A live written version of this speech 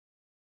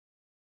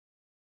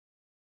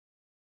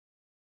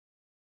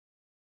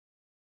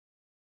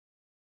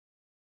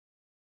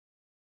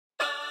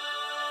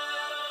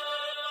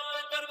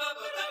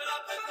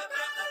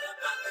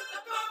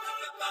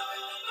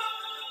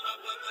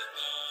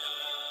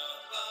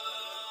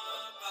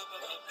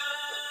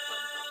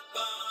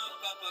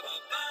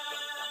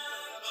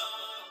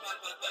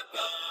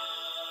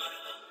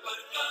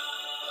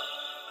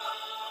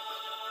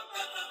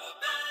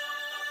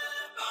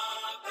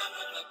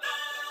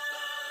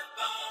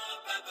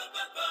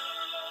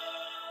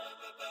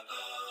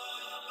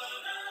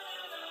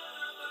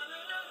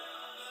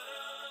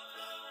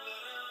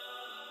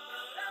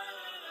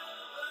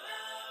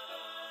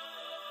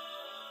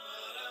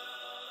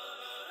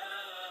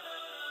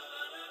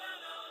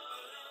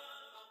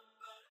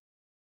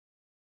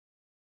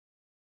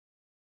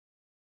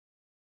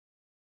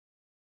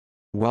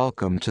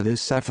Welcome to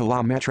this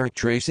cephalometric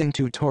tracing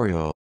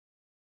tutorial.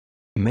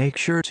 Make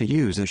sure to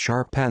use a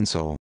sharp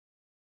pencil.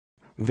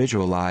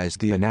 Visualize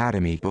the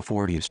anatomy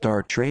before you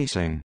start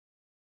tracing.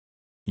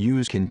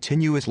 Use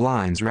continuous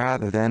lines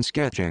rather than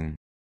sketching.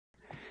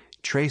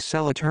 Trace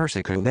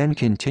Cephalometric, then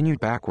continue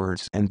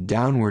backwards and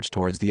downwards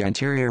towards the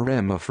anterior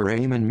rim of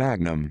foramen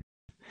magnum.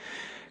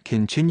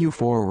 Continue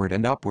forward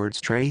and upwards,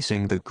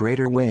 tracing the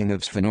greater wing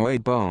of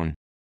sphenoid bone.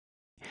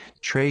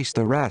 Trace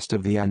the rest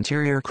of the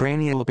anterior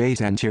cranial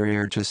base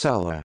anterior to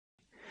cella.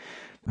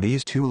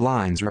 These two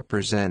lines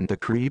represent the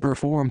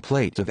cribriform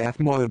plate of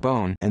ethmoid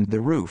bone and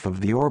the roof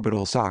of the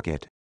orbital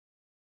socket.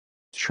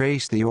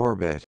 Trace the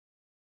orbit.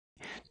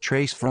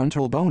 Trace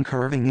frontal bone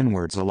curving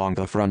inwards along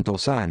the frontal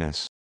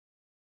sinus.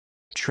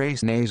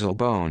 Trace nasal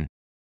bone.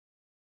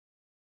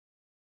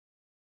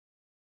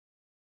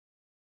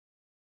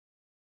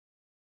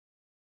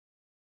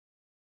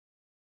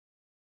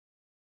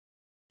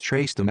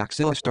 Trace the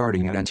maxilla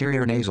starting at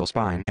anterior nasal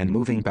spine and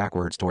moving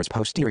backwards towards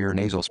posterior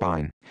nasal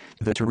spine.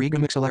 The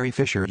pterygomaxillary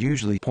fissure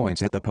usually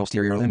points at the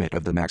posterior limit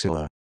of the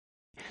maxilla.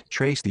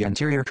 Trace the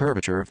anterior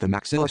curvature of the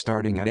maxilla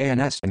starting at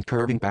ANS and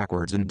curving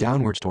backwards and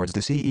downwards towards the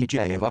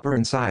CEJ of upper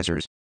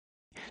incisors.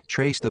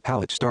 Trace the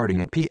palate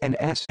starting at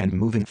PNS and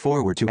moving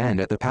forward to end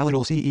at the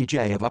palatal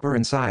CEJ of upper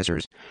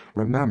incisors.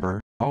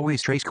 Remember,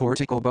 always trace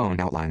cortical bone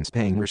outlines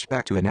paying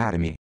respect to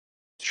anatomy.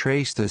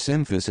 Trace the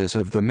symphysis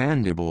of the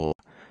mandible.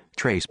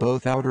 Trace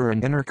both outer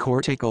and inner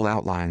cortical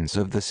outlines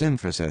of the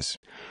symphysis.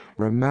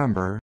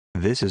 Remember,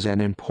 this is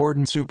an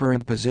important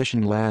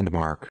superimposition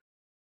landmark.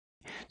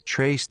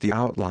 Trace the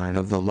outline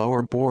of the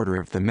lower border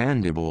of the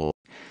mandible.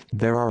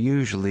 There are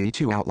usually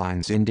two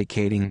outlines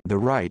indicating the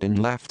right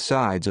and left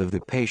sides of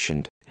the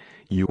patient.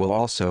 You will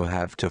also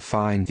have to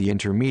find the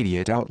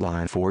intermediate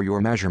outline for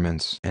your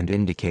measurements and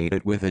indicate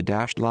it with a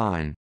dashed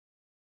line.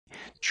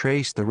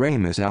 Trace the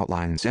ramus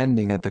outlines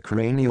ending at the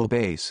cranial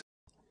base.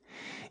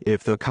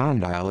 If the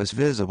condyle is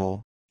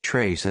visible,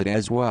 trace it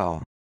as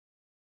well.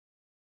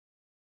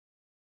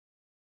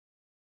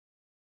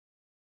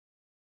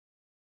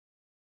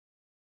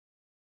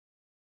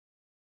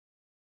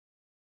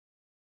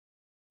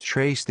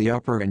 Trace the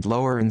upper and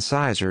lower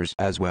incisors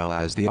as well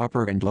as the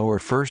upper and lower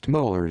first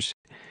molars.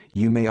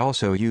 You may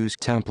also use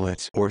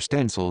templates or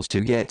stencils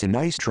to get a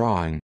nice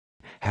drawing.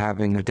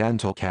 Having a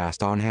dental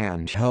cast on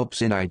hand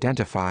helps in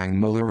identifying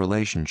molar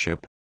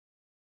relationship.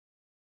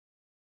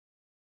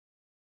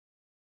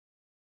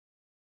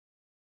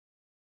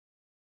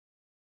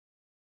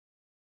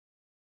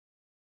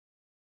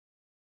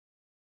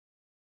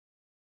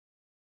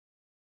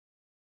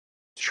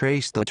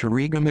 Trace the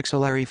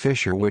pterygomaxillary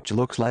fissure, which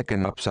looks like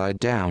an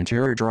upside-down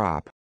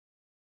teardrop.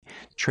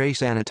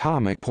 Trace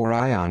anatomic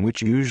porion,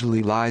 which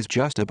usually lies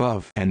just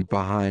above and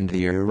behind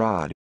the ear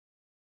rod.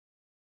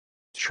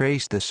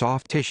 Trace the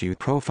soft tissue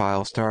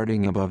profile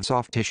starting above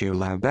soft tissue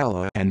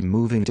labella and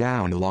moving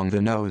down along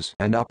the nose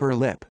and upper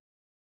lip.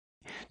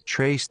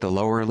 Trace the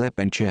lower lip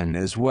and chin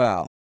as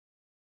well.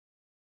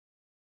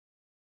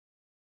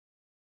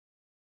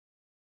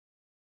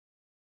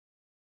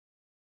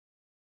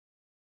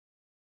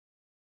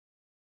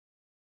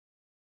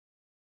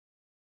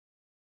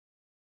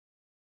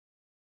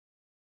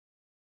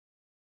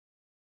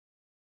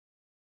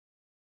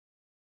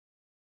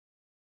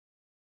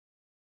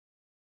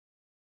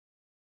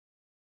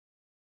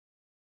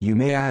 You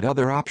may add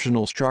other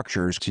optional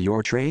structures to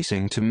your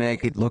tracing to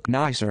make it look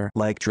nicer,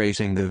 like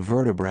tracing the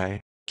vertebrae,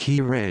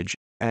 key ridge,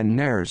 and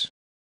nares.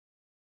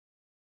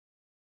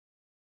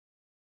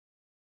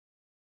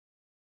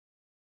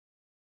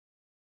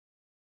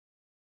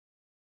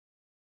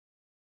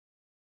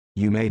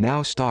 You may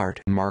now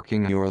start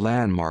marking your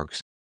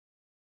landmarks.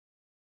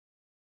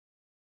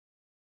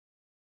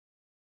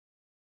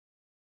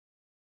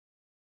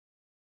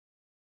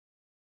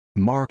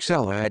 Mark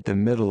cella at the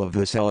middle of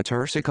the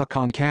cephalometric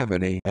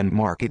concavity and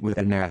mark it with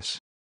an S.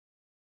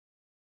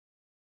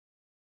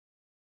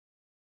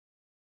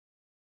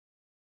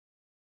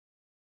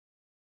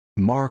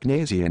 Mark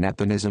nasion at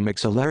the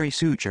nasomaxillary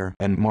suture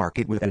and mark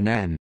it with an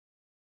N.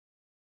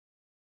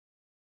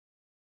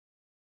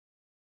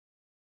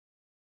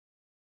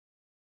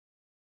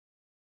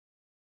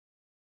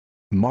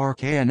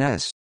 Mark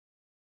ANS.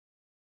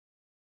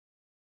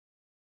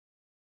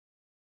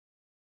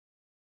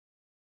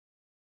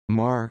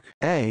 Mark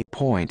A.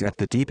 Point at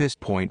the deepest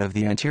point of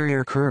the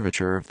anterior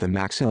curvature of the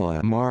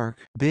maxilla. Mark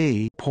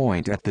B.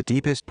 Point at the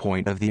deepest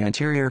point of the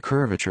anterior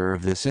curvature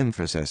of the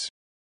symphysis.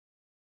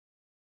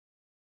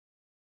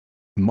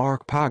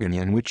 Mark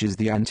Paganian, which is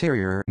the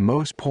anterior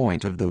most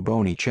point of the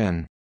bony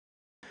chin.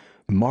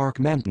 Mark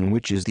Menton,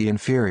 which is the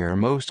inferior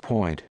most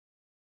point.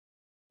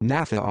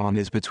 Nathaon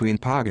is between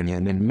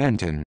Paganian and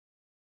Menton.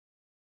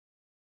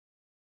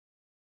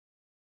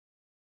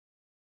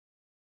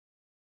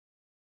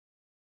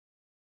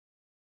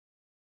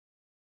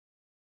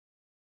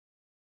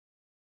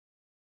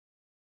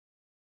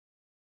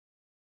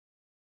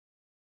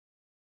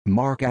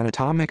 Mark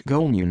Anatomic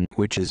Gonion,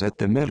 which is at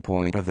the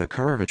midpoint of the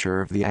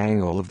curvature of the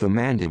angle of the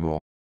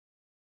mandible.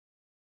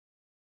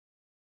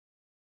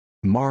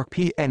 Mark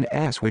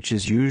PNS, which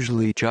is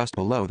usually just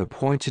below the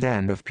pointed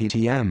end of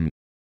PTM.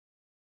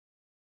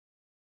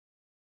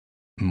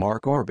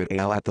 Mark Orbit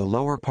L at the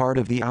lower part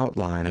of the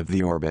outline of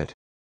the orbit.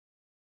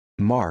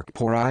 Mark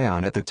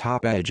Porion at the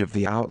top edge of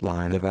the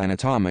outline of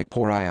anatomic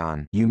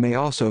porion. You may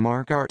also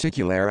mark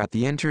articulaire at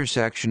the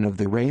intersection of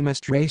the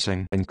ramus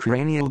tracing and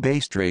cranial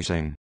base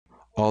tracing,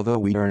 although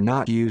we are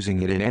not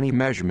using it in any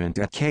measurement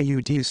at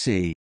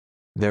KUTC.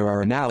 There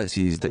are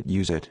analyses that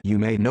use it. You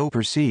may now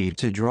proceed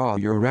to draw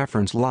your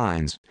reference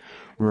lines.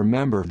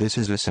 Remember, this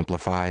is a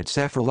simplified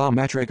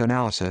cephalometric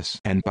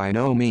analysis and by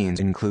no means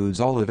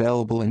includes all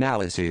available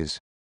analyses.